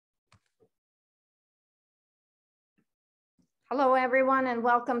Hello, everyone, and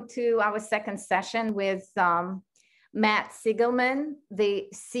welcome to our second session with Matt Sigelman, the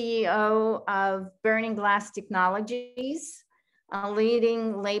CEO of Burning Glass Technologies, a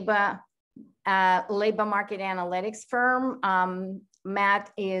leading labor market analytics firm.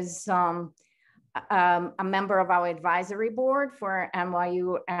 Matt is a member of our advisory board for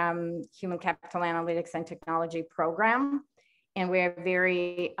NYU Human Capital Analytics and Technology program. And we're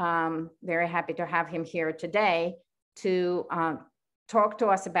very happy to have him here today to talk to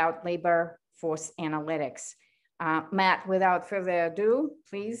us about labor force analytics. Matt, without further ado,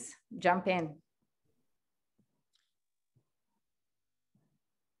 please jump in.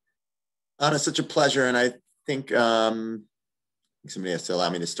 Anna, such a pleasure. And I think somebody has to allow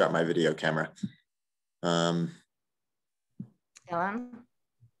me to start my video camera. Ellen?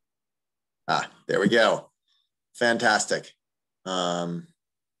 There we go. Fantastic.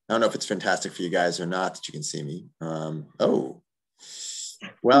 I don't know if it's fantastic for you guys or not that you can see me. Oh,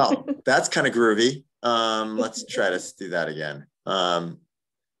 well, that's kind of groovy. Let's try to do that again. Let's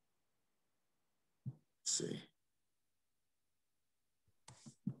see.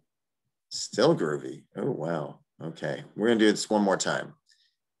 Still groovy. Oh, wow. Okay, we're gonna do this one more time.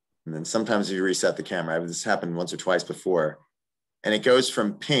 And then sometimes you reset the camera. This happened once or twice before. And it goes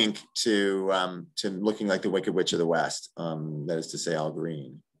from pink to looking like the Wicked Witch of the West. That is to say, all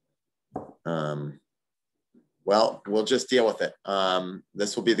green. Well, we'll just deal with it.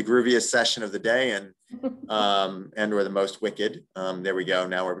 This will be the grooviest session of the day, and we're the most wicked. There we go.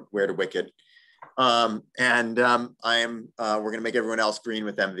 Now we're to wicked. We're going to make everyone else green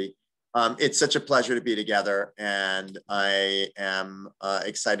with envy. It's such a pleasure to be together, and I am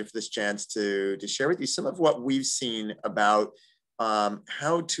excited for this chance to share with you some of what we've seen about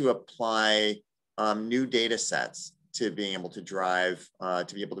how to apply new data sets to being able to drive,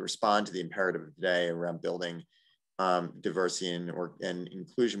 to be able to respond to the imperative of today around building diversity and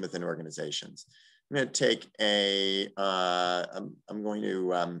inclusion within organizations. I'm going to take I'm going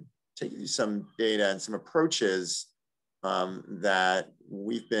to take you some data and some approaches that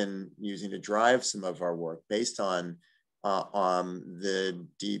we've been using to drive some of our work based on the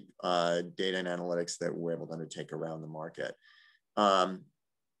deep data and analytics that we're able to undertake around the market.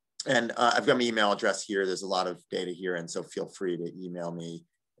 I've got my email address here. There's a lot of data here, and so feel free to email me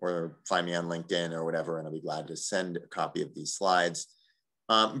or find me on LinkedIn or whatever, and I'll be glad to send a copy of these slides.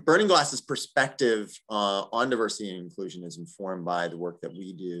 Burning Glass's perspective on diversity and inclusion is informed by the work that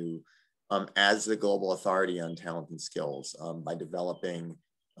we do as the global authority on talent and skills by developing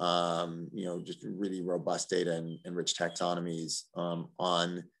just really robust data and rich taxonomies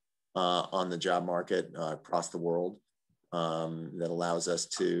on the job market across the world. That allows us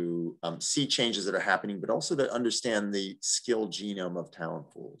to see changes that are happening, but also to understand the skill genome of talent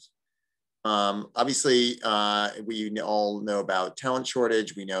pools. Obviously, we all know about talent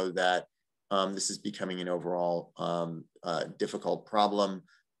shortage. We know that this is becoming an overall difficult problem,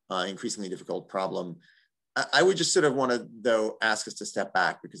 increasingly difficult problem. I would just sort of want to, though, ask us to step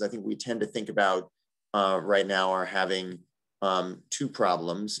back, because I think we tend to think about right now are having two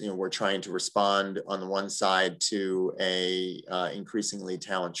problems. We're trying to respond on the one side to a increasingly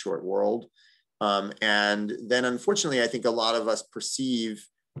talent short world. And then unfortunately, I think a lot of us perceive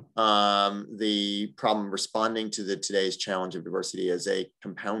the problem responding to today's challenge of diversity as a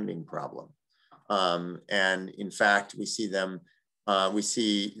compounding problem. And in fact, we see them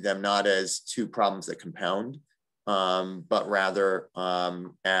not as two problems that compound, but rather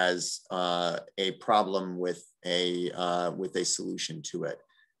as a problem with a solution to it,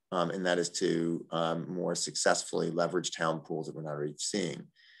 and that is to more successfully leverage talent pools that we're not already seeing.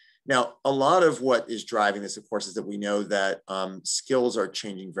 Now, a lot of what is driving this, of course, is that we know that skills are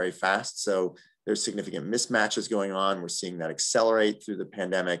changing very fast. So there's significant mismatches going on. We're seeing that accelerate through the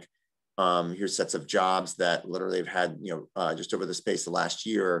pandemic. Here's sets of jobs that literally have had, just over the space of the last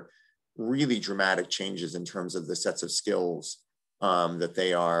year, really dramatic changes in terms of the sets of skills that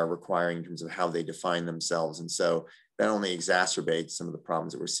they are requiring in terms of how they define themselves. And so that only exacerbates some of the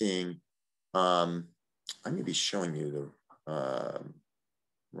problems that we're seeing. I may be showing you the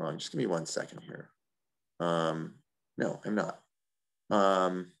wrong, just give me 1 second here. No, I'm not.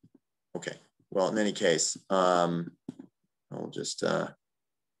 Okay, well, in any case, I'll just go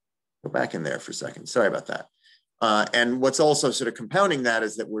back in there for a second. Sorry about that. And what's also sort of compounding that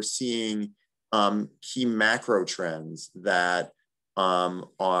is that we're seeing key macro trends that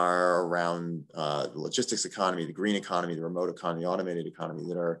are around the logistics economy, the green economy, the remote economy, the automated economy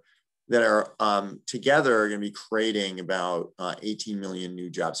that are together going to be creating about 18 million new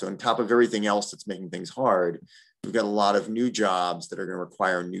jobs. So on top of everything else that's making things hard, we've got a lot of new jobs that are going to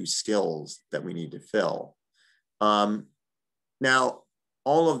require new skills that we need to fill. Now,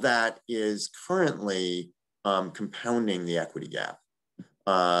 all of that is currently compounding the equity gap.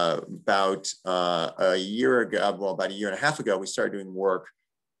 About a year ago, well, about a year and a half ago, we started doing work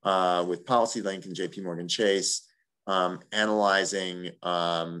with PolicyLink and JP Morgan Chase, analyzing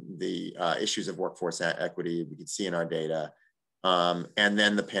the issues of workforce equity we could see in our data. And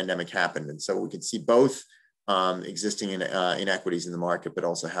then the pandemic happened. And so we could see both existing inequities in the market, but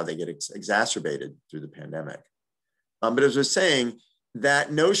also how they get exacerbated through the pandemic. But as I was saying,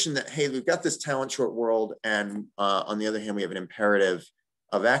 that notion that, hey, we've got this talent short world, and on the other hand, we have an imperative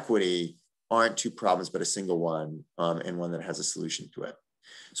of equity, aren't two problems, but a single one, and one that has a solution to it.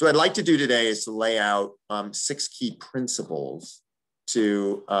 So what I'd like to do today is to lay out 6 key principles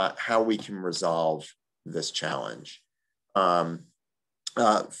to how we can resolve this challenge.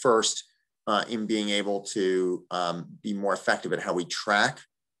 First, in being able to be more effective at how we track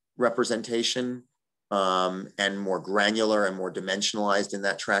representation, and more granular and more dimensionalized in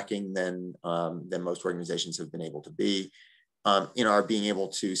that tracking than most organizations have been able to be. In our being able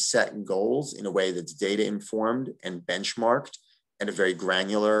to set goals in a way that's data informed and benchmarked in a very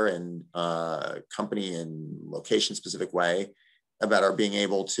granular and company and location specific way, about our being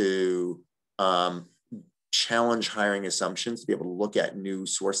able to challenge hiring assumptions, to be able to look at new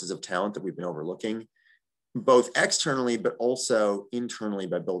sources of talent that we've been overlooking, both externally, but also internally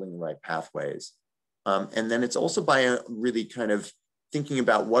by building the right pathways. And then it's also by really kind of thinking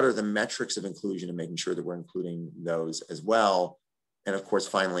about what are the metrics of inclusion and making sure that we're including those as well. And of course,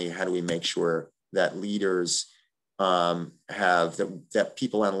 finally, how do we make sure that leaders that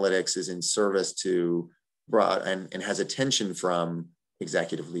people analytics is in service to broad and has attention from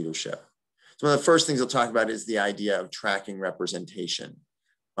executive leadership. So one of the first things I'll talk about is the idea of tracking representation.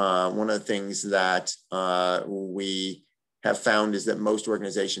 One of the things that we have found is that most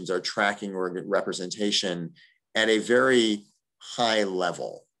organizations are tracking representation at a very high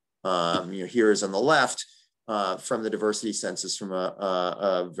level. Here is on the left from the diversity census from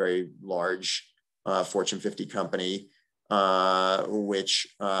a very large Fortune 50 company, which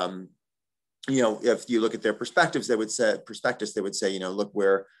if you look at their perspectives, they would say, look,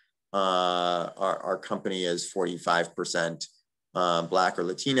 where our company is 45% Black or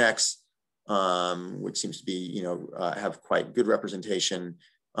Latinx, which seems to be, have quite good representation.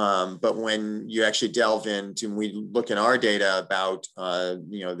 But when you actually delve into, and we look in our data about,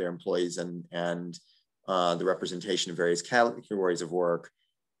 their employees and the representation of various categories of work,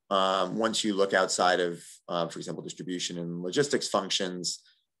 once you look outside of, for example, distribution and logistics functions,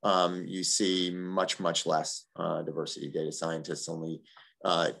 you see much, much less diversity. Data scientists, only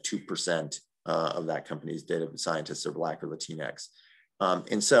 2% of that company's data scientists are Black or Latinx.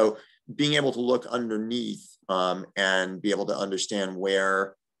 And so being able to look underneath and be able to understand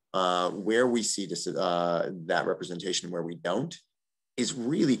where we see this, that representation and where we don't is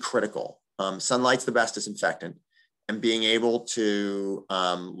really critical. Sunlight's the best disinfectant, and being able to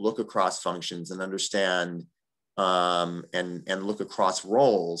look across functions and understand and look across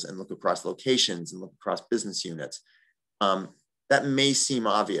roles and look across locations and look across business units. That may seem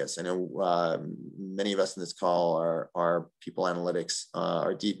obvious. I know many of us in this call are people analytics,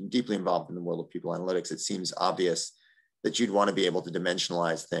 are deeply involved in the world of people analytics. It seems obvious that you'd want to be able to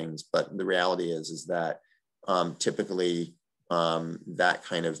dimensionalize things, but the reality is that typically that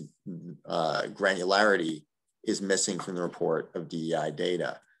kind of granularity is missing from the report of DEI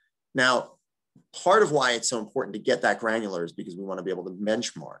data. Now, part of why it's so important to get that granular is because we want to be able to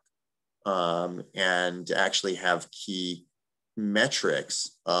benchmark and actually have key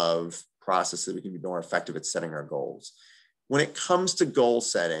metrics of process that we can be more effective at setting our goals. When it comes to goal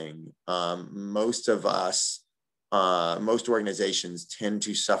setting, most organizations tend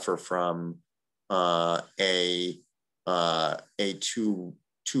to suffer from a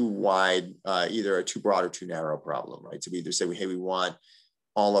too wide, either a too broad or too narrow problem, right? So we either say, hey, we want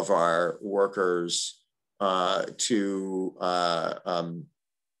all of our workers to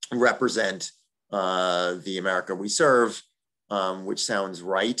represent the America we serve, which sounds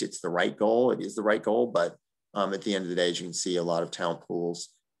right. It's the right goal. It is the right goal. But at the end of the day, as you can see, a lot of talent pools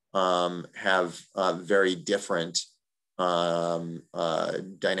have very different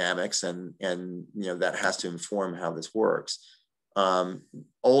dynamics, and that has to inform how this works.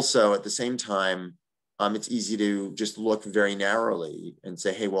 Also, at the same time, it's easy to just look very narrowly and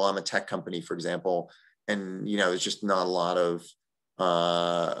say, hey, well, I'm a tech company, for example, and there's just not a lot of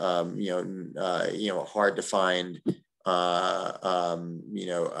hard to find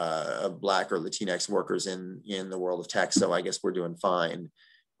Black or Latinx workers in the world of tech, so I guess we're doing fine.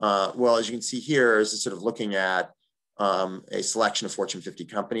 Well, as you can see here, is sort of looking at a selection of Fortune 50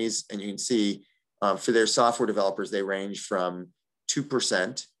 companies, and you can see for their software developers, they range from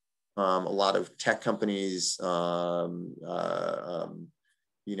 2%. A lot of tech companies, who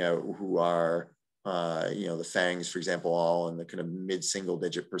are, the FANGs, for example, all in the kind of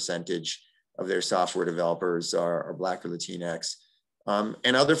mid-single-digit percentage of their software developers are Black or Latinx.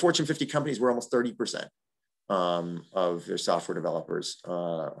 And other Fortune 50 companies were almost 30% of their software developers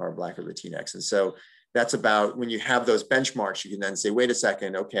are Black or Latinx. And so that's about, when you have those benchmarks, you can then say, wait a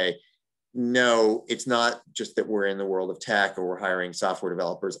second, okay, no, it's not just that we're in the world of tech or we're hiring software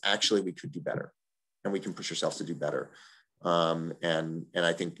developers. Actually, we could do better, and we can push ourselves to do better. And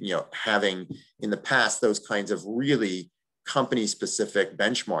I think, having in the past those kinds of really company-specific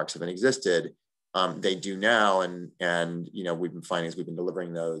benchmarks haven't existed. They do now, and we've been finding as we've been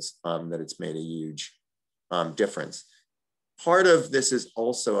delivering those that it's made a huge difference. Part of this is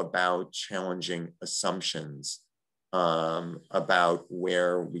also about challenging assumptions about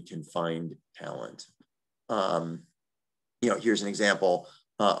where we can find talent. Here's an example.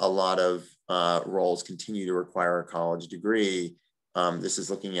 A lot of roles continue to require a college degree. This is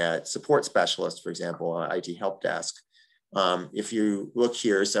looking at support specialists, for example, IT help desk. If you look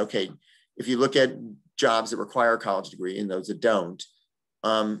here, so okay, if you look at jobs that require a college degree and those that don't,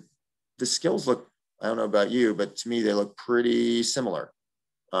 the skills look, I don't know about you, but to me, they look pretty similar.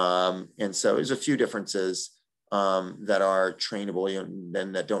 And so there's a few differences that are trainable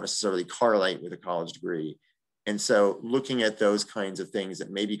and that don't necessarily correlate with a college degree. And so looking at those kinds of things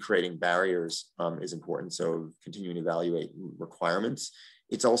that may be creating barriers is important. So continuing to evaluate requirements.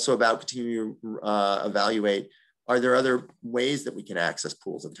 It's also about continuing to evaluate, are there other ways that we can access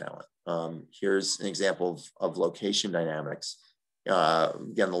pools of talent? Here's an example of location dynamics.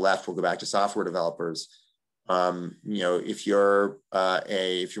 Again, on the left, we'll go back to software developers. If you're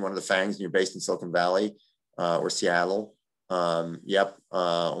one of the FANGs and you're based in Silicon Valley or Seattle,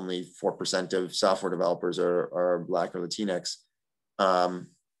 only 4% of software developers are Black or Latinx.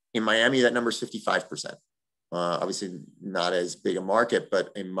 In Miami, that number is 55%. Obviously, not as big a market,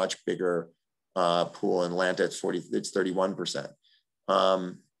 but a much bigger pool. In Atlanta, it's 31%.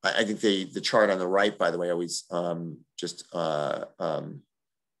 I think the chart on the right, by the way, always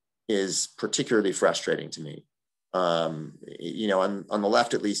is particularly frustrating to me. On the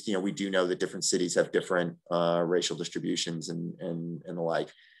left, at least, we do know that different cities have different racial distributions and the like.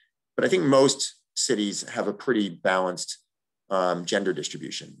 But I think most cities have a pretty balanced gender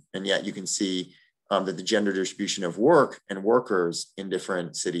distribution. And yet you can see that the gender distribution of work and workers in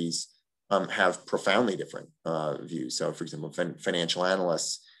different cities have profoundly different views. So, for example, financial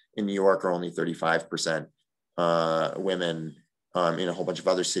analysts in New York are only 35% women. In a whole bunch of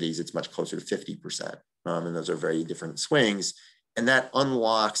other cities, it's much closer to 50%. And those are very different swings. And that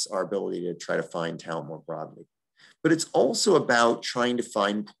unlocks our ability to try to find talent more broadly. But it's also about trying to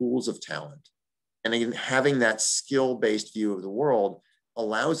find pools of talent. And again, having that skill-based view of the world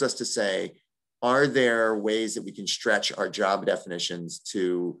allows us to say, are there ways that we can stretch our job definitions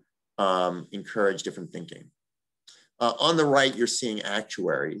to encourage different thinking? On the right, you're seeing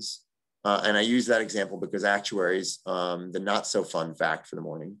actuaries. And I use that example because actuaries, the not so fun fact for the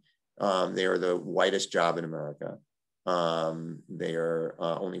morning, they are the whitest job in America. They are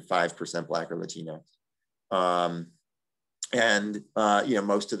only 5% Black or Latino.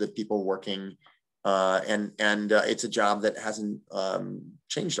 Most of the people working, and it's a job that hasn't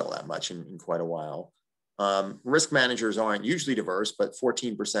changed all that much in quite a while. Risk managers aren't usually diverse, but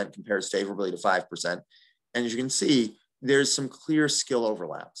 14% compares favorably to 5%. And as you can see, there's some clear skill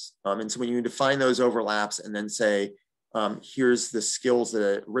overlaps. And so when you define those overlaps and then say, here's the skills that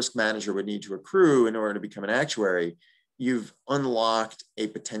a risk manager would need to accrue in order to become an actuary, you've unlocked a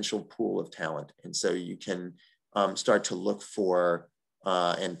potential pool of talent. And so you can start to look for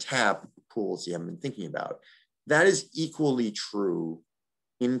and tap pools you haven't been thinking about. That is equally true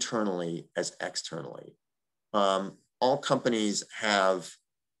internally as externally. All companies have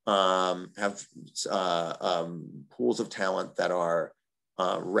pools of talent that are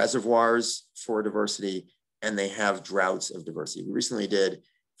reservoirs for diversity, and they have droughts of diversity. We recently did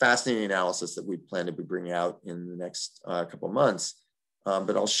fascinating analysis that we plan to be bringing out in the next couple of months,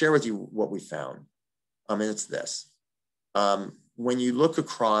 but I'll share with you what we found. And it's this. When you look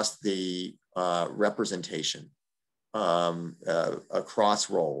across the representation across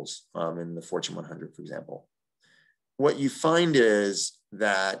roles in the Fortune 100, for example, what you find is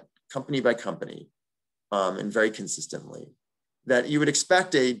that company by company, and very consistently, that you would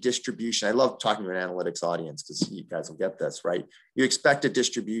expect a distribution. I love talking to an analytics audience because you guys will get this, right? You expect a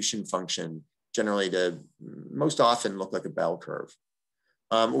distribution function generally to most often look like a bell curve.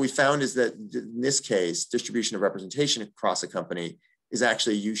 What we found is that in this case, distribution of representation across a company is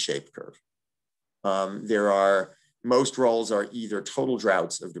actually a U-shaped curve. There are most roles are either total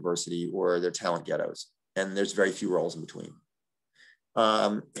droughts of diversity or they're talent ghettos, and there's very few roles in between.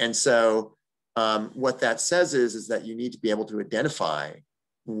 And so what that says is that you need to be able to identify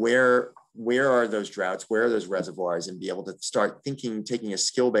where are those droughts, where are those reservoirs, and be able to start thinking, taking a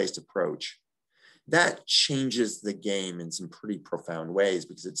skill-based approach. That changes the game in some pretty profound ways,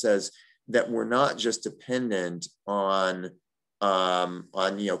 because it says that we're not just dependent on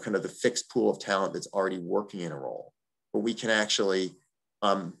kind of the fixed pool of talent that's already working in a role, but we can actually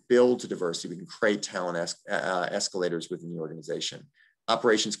build to diversity. We can create talent escalators within the organization.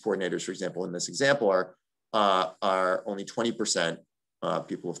 Operations coordinators, for example, in this example, are only 20%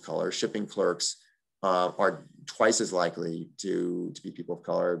 people of color. Shipping clerks are twice as likely to be people of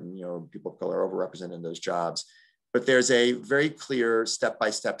color. People of color are overrepresented in those jobs. But there's a very clear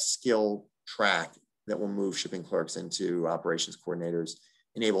step-by-step skill track that will move shipping clerks into operations coordinators,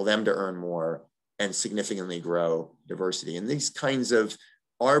 enable them to earn more, and significantly grow diversity. And these kinds of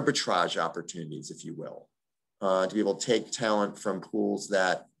arbitrage opportunities, if you will, to be able to take talent from pools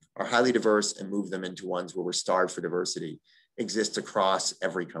that are highly diverse and move them into ones where we're starved for diversity, exist across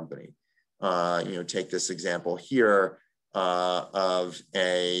every company. Take this example here of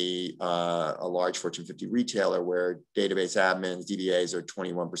a large Fortune 50 retailer where database admins, DBAs are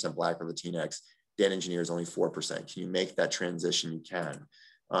 21% Black or Latinx, data engineers only 4%. Can you make that transition? You can.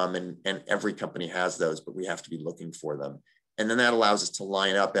 And every company has those, but we have to be looking for them. And then that allows us to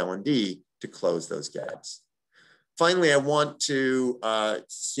line up L&D to close those gaps. Finally, I want to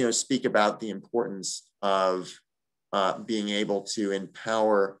speak about the importance of being able to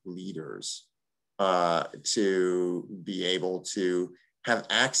empower leaders to be able to have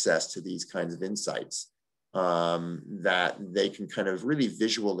access to these kinds of insights that they can kind of really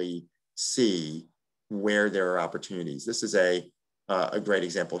visually see where there are opportunities. This is a great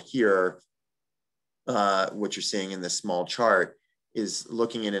example here. What you're seeing in this small chart is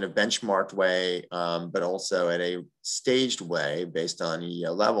looking at it in a benchmarked way, but also at a staged way based on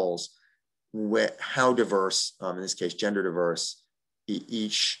EEO levels, how diverse, in this case, gender diverse,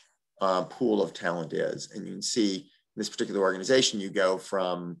 each pool of talent is. And you can see in this particular organization, you go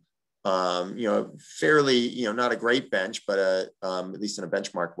from, fairly, not a great bench, but at least in a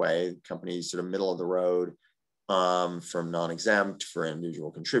benchmark way, companies sort of middle of the road, from non-exempt, for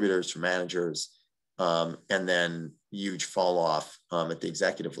individual contributors, for managers, and then huge fall off at the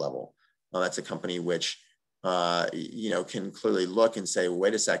executive level. That's a company which, can clearly look and say,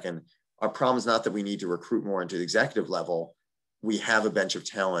 wait a second, our problem is not that we need to recruit more into the executive level. We have a bench of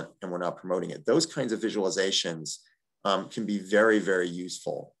talent and we're not promoting it. Those kinds of visualizations can be very, very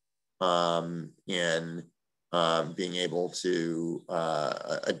useful in being able to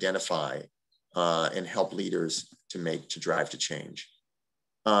identify and help leaders to drive to change.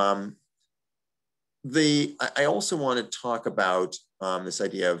 I also want to talk about this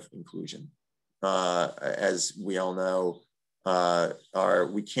idea of inclusion. As we all know,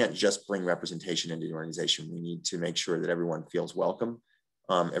 we can't just bring representation into the organization. We need to make sure that everyone feels welcome,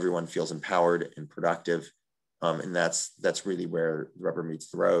 everyone feels empowered and productive, and that's really where the rubber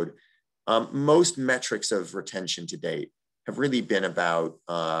meets the road. Most metrics of retention to date have really been about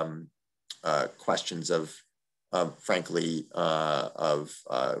questions of frankly,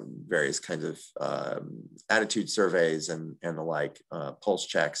 various kinds of attitude surveys and the like, pulse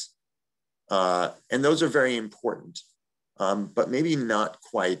checks. And those are very important, but maybe not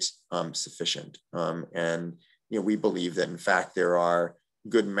quite sufficient. And we believe that, in fact, there are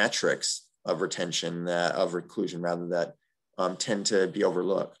good metrics of retention, of inclusion rather, that tend to be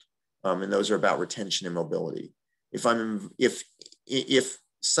overlooked. And those are about retention and mobility. If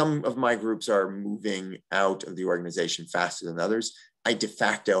some of my groups are moving out of the organization faster than others, I de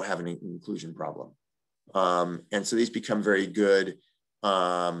facto have an inclusion problem. And so these become very good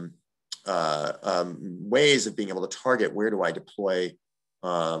ways of being able to target where do I deploy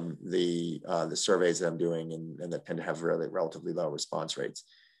the surveys that I'm doing and that tend to have relatively low response rates.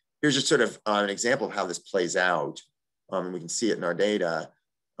 Here's just sort of an example of how this plays out. And we can see it in our data.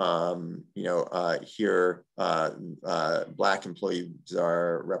 Here, Black employees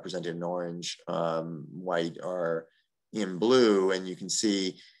are represented in orange, white are in blue, and you can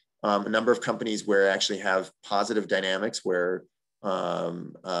see a number of companies where actually have positive dynamics where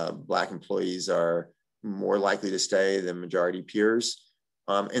Black employees are more likely to stay than majority peers.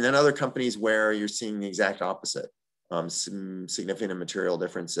 And then other companies where you're seeing the exact opposite, some significant material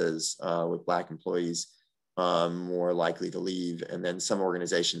differences with Black employees more likely to leave, and then some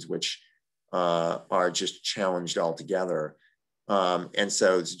organizations which are just challenged altogether. And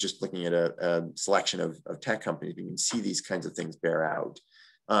so it's just looking at a selection of tech companies, you can see these kinds of things bear out.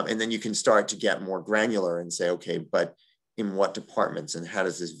 And then you can start to get more granular and say, okay, but in what departments and how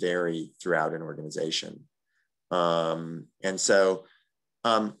does this vary throughout an organization? And so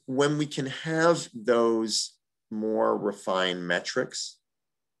when we can have those more refined metrics,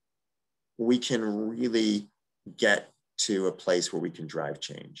 we can really get to a place where we can drive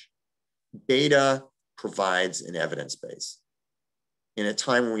change. Data provides an evidence base. In a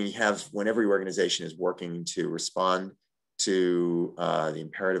time when every organization is working to respond to the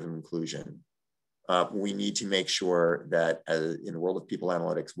imperative of inclusion, we need to make sure that in the world of people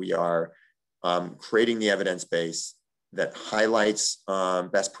analytics, we are creating the evidence base that highlights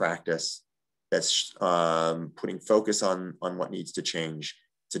best practice, that's putting focus on what needs to change,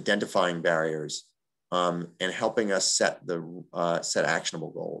 it's identifying barriers, and helping us set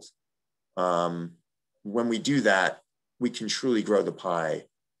actionable goals. When we do that, we can truly grow the pie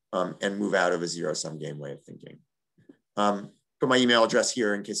and move out of a zero-sum game way of thinking. Put my email address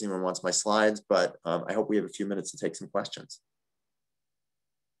here in case anyone wants my slides, but I hope we have a few minutes to take some questions.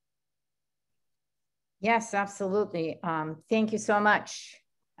 Yes, absolutely. Thank you so much.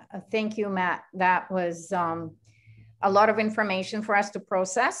 Thank you, Matt. That was a lot of information for us to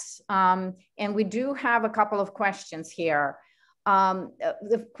process. And we do have a couple of questions here.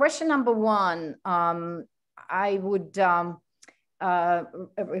 The question number one, I would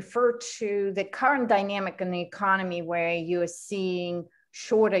refer to the current dynamic in the economy where you're seeing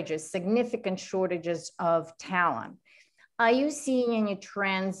shortages, significant shortages of talent. Are you seeing any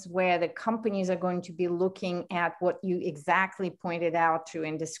trends where the companies are going to be looking at what you exactly pointed out to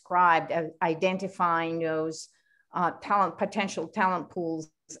and described, identifying those potential talent pools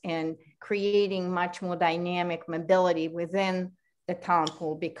and creating much more dynamic mobility within the talent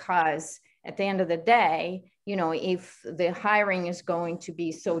pool? Because at the end of the day, you know, if the hiring is going to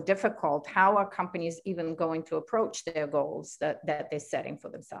be so difficult, how are companies even going to approach their goals that they're setting for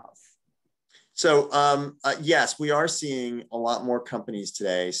themselves? So yes, we are seeing a lot more companies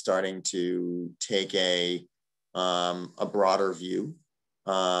today starting to take a broader view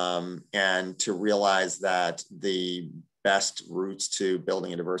and to realize that the best routes to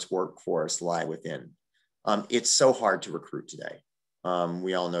building a diverse workforce lie within. It's so hard to recruit today.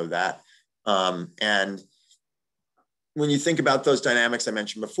 We all know that. And when you think about those dynamics I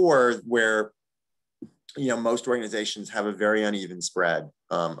mentioned before, where most organizations have a very uneven spread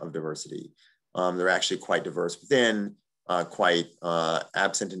of diversity. They're actually quite diverse within, quite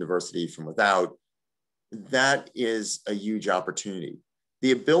absent in diversity from without. That is a huge opportunity.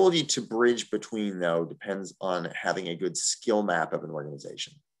 The ability to bridge between, though, depends on having a good skill map of an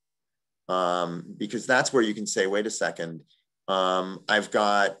organization. Because that's where you can say, wait a second, I've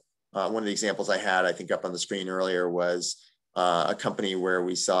got one of the examples I had, I think up on the screen earlier, was a company where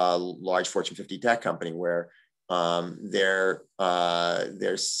we saw a large Fortune 50 tech company where their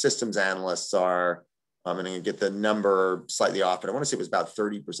systems analysts are, I'm going to get the number slightly off, but I want to say it was about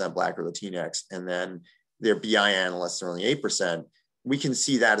 30% Black or Latinx, and then their BI analysts are only 8%. We can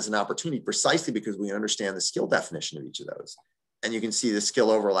see that as an opportunity precisely because we understand the skill definition of each of those. And you can see the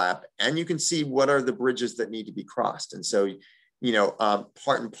skill overlap, and you can see what are the bridges that need to be crossed. And so,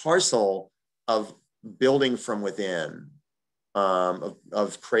 part and parcel of building from within,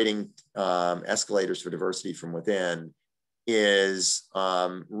 of creating escalators for diversity from within, is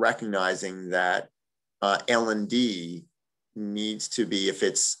recognizing that L&D needs to be, if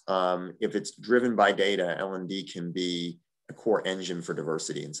it's driven by data, L&D can be a core engine for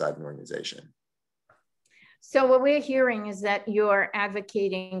diversity inside an organization. So what we're hearing is that you're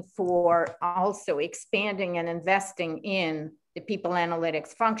advocating for also expanding and investing in the people analytics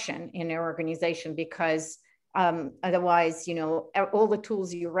function in your organization, because otherwise, all the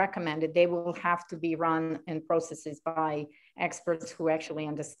tools you recommended, they will have to be run and processes by experts who actually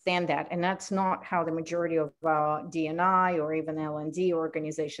understand that. And that's not how the majority of D&I or even L&D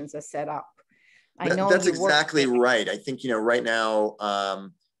organizations are set up. I know that's exactly right. I think, right now,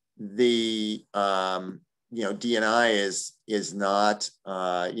 the D&I is not,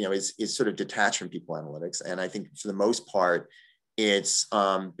 is sort of detached from people analytics. And I think for the most part, it's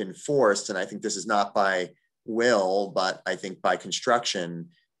been forced. And I think this is not by will, but I think by construction,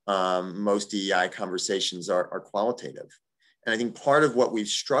 most DEI conversations are qualitative. And I think part of what we've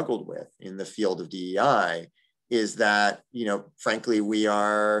struggled with in the field of DEI is that, frankly, we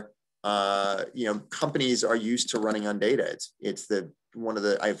are, companies are used to running on data. It's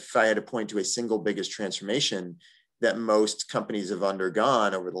if I had to point to a single biggest transformation that most companies have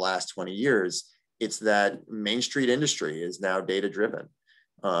undergone over the last 20 years, it's that Main Street industry is now data-driven.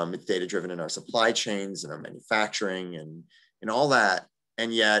 It's data-driven in our supply chains and our manufacturing and all that.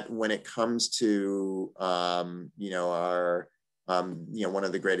 And yet when it comes to, our one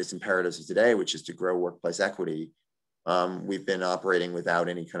of the greatest imperatives of today, which is to grow workplace equity, we've been operating without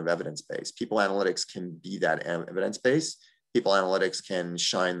any kind of evidence base. People analytics can be that evidence base. People analytics can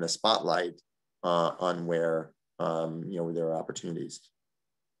shine the spotlight on where there are opportunities.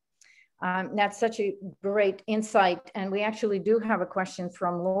 That's such a great insight. And we actually do have a question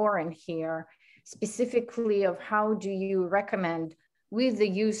from Lauren here, specifically of how do you recommend, with the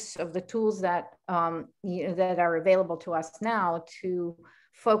use of the tools that, that are available to us now, to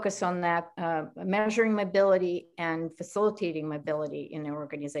focus on that measuring mobility and facilitating mobility in an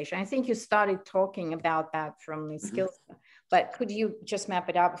organization. I think you started talking about that from the skills, but could you just map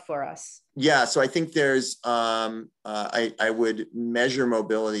it out for us? Yeah, so I think there's, I would measure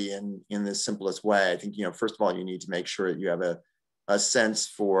mobility in the simplest way. I think, first of all, you need to make sure that you have a sense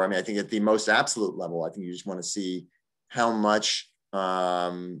for, I think at the most absolute level, I think you just want to see how much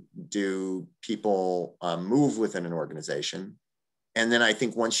do people move within an organization. And then I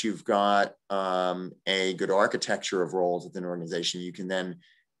think once you've got a good architecture of roles within an organization, you can then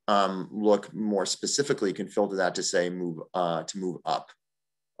look more specifically, you can filter that to say move up.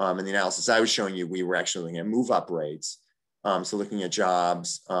 In the analysis I was showing you, we were actually looking at move up rates. So looking at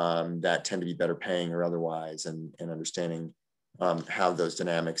jobs that tend to be better paying or otherwise, and understanding how those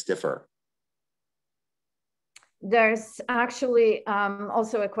dynamics differ. There's actually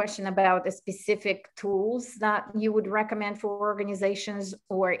also a question about the specific tools that you would recommend for organizations,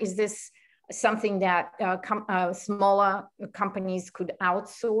 or is this something that smaller companies could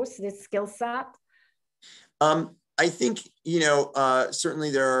outsource this skill set? I think,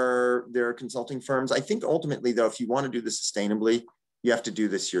 certainly there are consulting firms. I think ultimately, though, if you want to do this sustainably, you have to do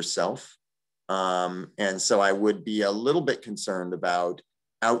this yourself. And so I would be a little bit concerned about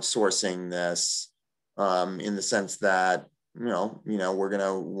outsourcing this in the sense that, we're going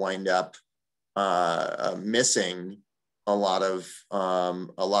to wind up missing a lot of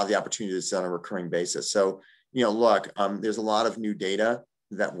the opportunities on a recurring basis. So, look, there's a lot of new data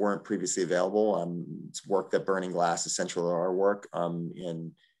that weren't previously available. It's work that Burning Glass is central to our work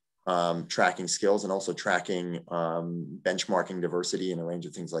in tracking skills and also tracking benchmarking diversity and a range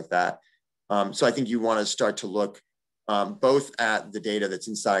of things like that. So I think you want to start to look both at the data that's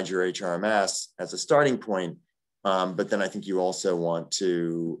inside your HRMS as a starting point, but then I think you also want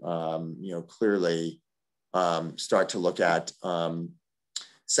to, clearly start to look at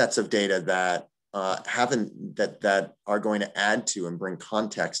sets of data that that are going to add to and bring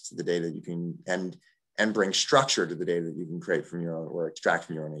context to the data that you can, and bring structure to the data that you can create from your own or extract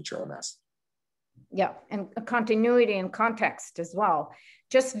from your own HRMS. Yeah, and continuity and context as well.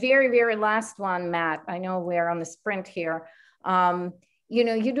 Just very, very last one, Matt. I know we're on the sprint here. You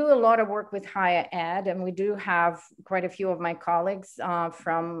do a lot of work with higher ed, and we do have quite a few of my colleagues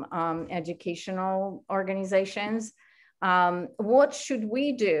from educational organizations. What should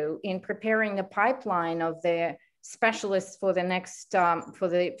we do in preparing the pipeline of the specialists for the next, for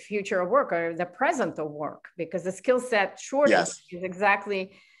the future of work or the present of work? Because the skill set shortage is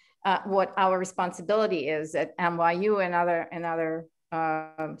exactly what our responsibility is at NYU and other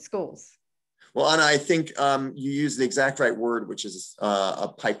schools. Well, Anna, I think you use the exact right word, which is a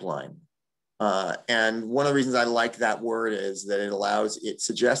pipeline. And one of the reasons I like that word is that it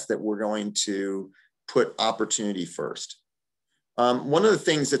suggests that we're going to put opportunity first. One of the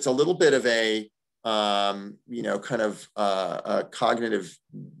things that's a little bit of a, kind of a cognitive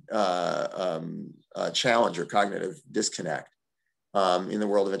challenge or cognitive disconnect in the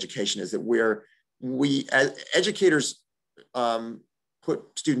world of education is that we as educators put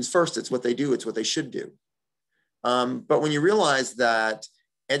students first. It's what they do. It's what they should do. But when you realize that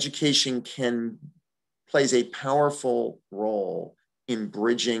education plays a powerful role in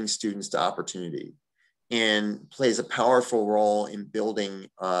bridging students to opportunity and plays a powerful role in building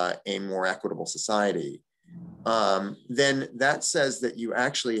a more equitable society, then that says that you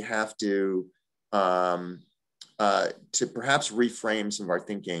actually have to perhaps reframe some of our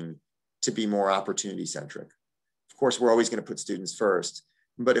thinking to be more opportunity centric. Of course, we're always going to put students first,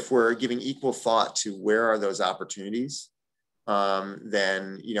 but if we're giving equal thought to where are those opportunities,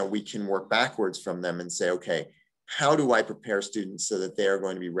 then we can work backwards from them and say, okay, how do I prepare students so that they are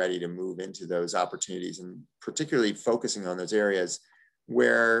going to be ready to move into those opportunities, and particularly focusing on those areas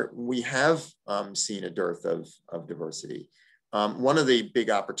where we have seen a dearth of diversity. One of the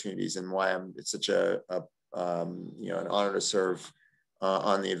big opportunities, and why it's such an honor to serve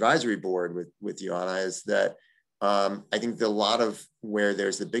on the advisory board with you, Anna, is that I think a lot of where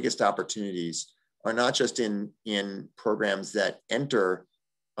there's the biggest opportunities are not just in programs that enter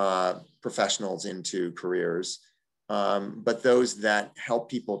professionals into careers, but those that help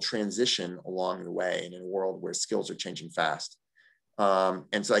people transition along the way in a world where skills are changing fast.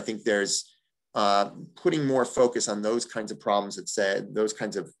 And so I think there's putting more focus on those kinds of problems that said, those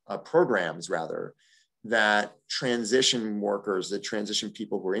kinds of programs rather, that transition workers, that transition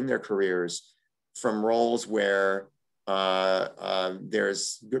people who are in their careers from roles where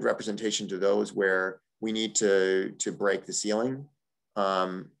there's good representation to those where we need to break the ceiling.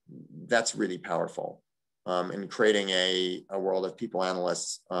 That's really powerful. And creating a world of people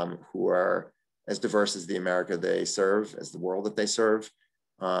analysts who are as diverse as the America they serve, as the world that they serve,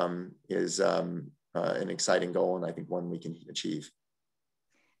 is an exciting goal, and I think one we can achieve.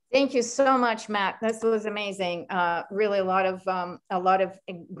 Thank you so much, Matt. This was amazing. Really a lot of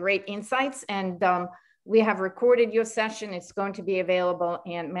great insights, and we have recorded your session. It's going to be available,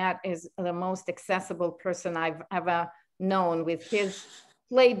 and Matt is the most accessible person I've ever known, with his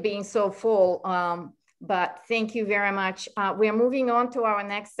plate being so full. But thank you very much. We're moving on to our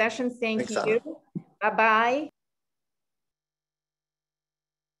next session. Thanks, you. Bye-bye.